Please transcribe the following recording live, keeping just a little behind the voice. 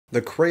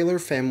The Kroehler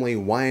Family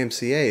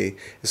YMCA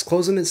is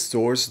closing its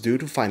doors due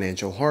to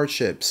financial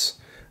hardships.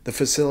 The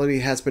facility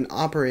has been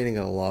operating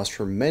at a loss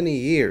for many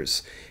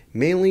years,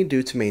 mainly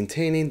due to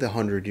maintaining the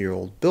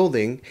 100-year-old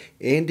building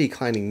and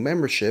declining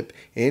membership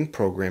and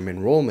program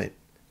enrollment.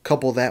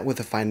 Couple that with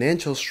the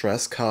financial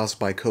stress caused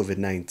by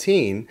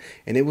COVID-19,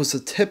 and it was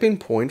a tipping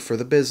point for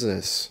the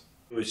business.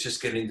 It was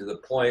just getting to the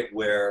point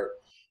where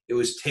it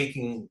was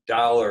taking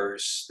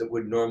dollars that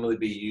would normally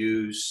be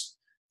used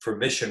for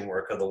mission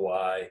work of the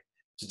Y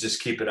to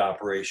just keep it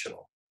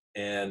operational.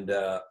 And,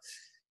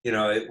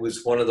 it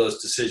was one of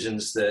those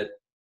decisions that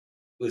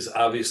was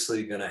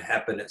obviously going to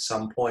happen at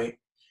some point.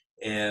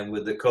 And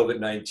with the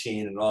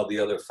COVID-19 and all the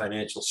other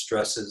financial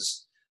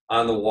stresses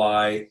on the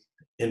Y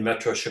in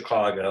Metro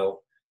Chicago,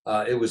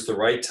 it was the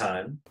right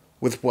time.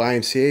 With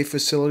YMCA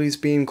facilities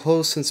being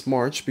closed since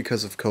March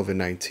because of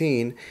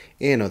COVID-19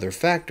 and other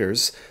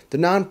factors, the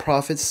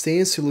nonprofit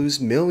stands to lose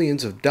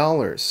millions of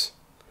dollars.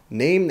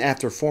 Named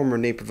after former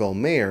Naperville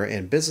mayor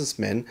and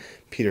businessman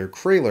Peter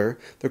Kroehler,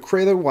 the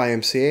Kroehler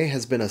YMCA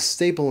has been a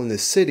staple in the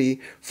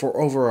city for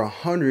over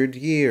 100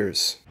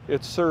 years.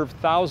 It's served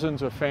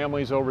thousands of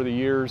families over the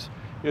years.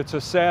 It's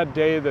a sad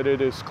day that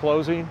it is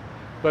closing,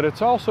 but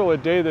it's also a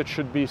day that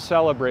should be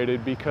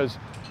celebrated because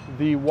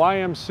the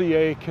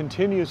YMCA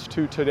continues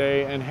to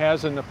today and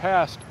has in the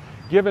past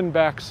given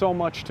back so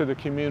much to the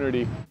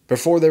community.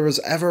 Before there was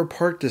ever a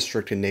park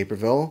district in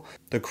Naperville,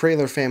 the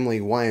Kroehler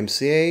Family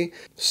YMCA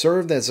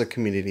served as a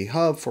community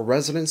hub for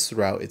residents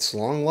throughout its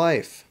long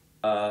life.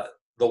 The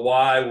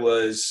Y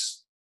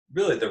was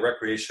really the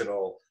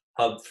recreational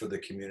hub for the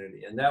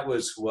community, and that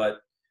was what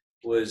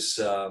was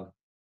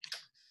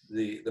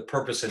the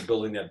purpose in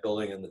building that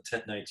building in the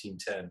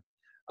 1910.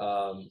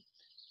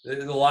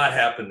 A lot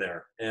happened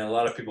there, and a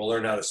lot of people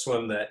learned how to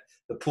swim. That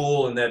the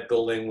pool in that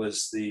building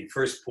was the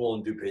first pool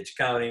in DuPage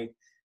County.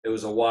 It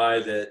was a Y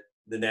that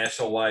the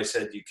National Y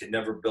said you could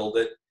never build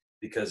it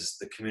because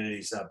the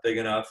community's not big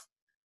enough.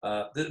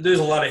 There's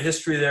a lot of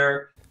history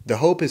there. The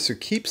hope is to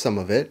keep some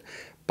of it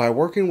by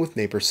working with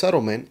Neighbor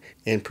Settlement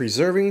and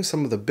preserving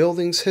some of the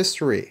building's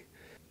history.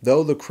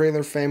 Though the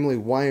Kroehler Family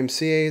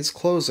YMCA is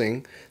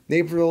closing,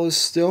 Naperville is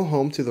still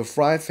home to the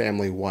Fry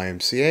Family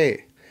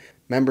YMCA.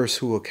 Members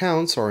whose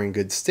accounts are in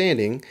good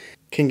standing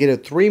can get a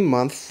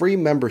 3-month free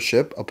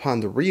membership upon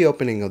the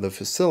reopening of the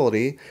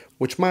facility,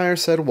 which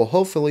Miers said will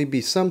hopefully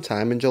be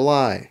sometime in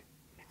July.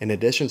 In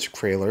addition to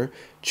Kroehler,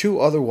 2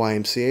 other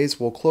YMCAs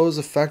will close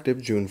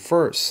effective June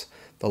 1st,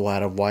 the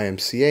Ladder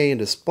YMCA in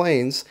Des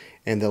Plaines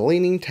and the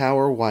Leaning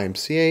Tower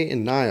YMCA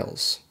in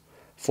Niles.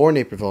 For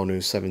Naperville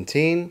News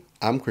 17,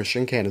 I'm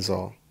Christian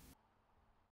Canizal.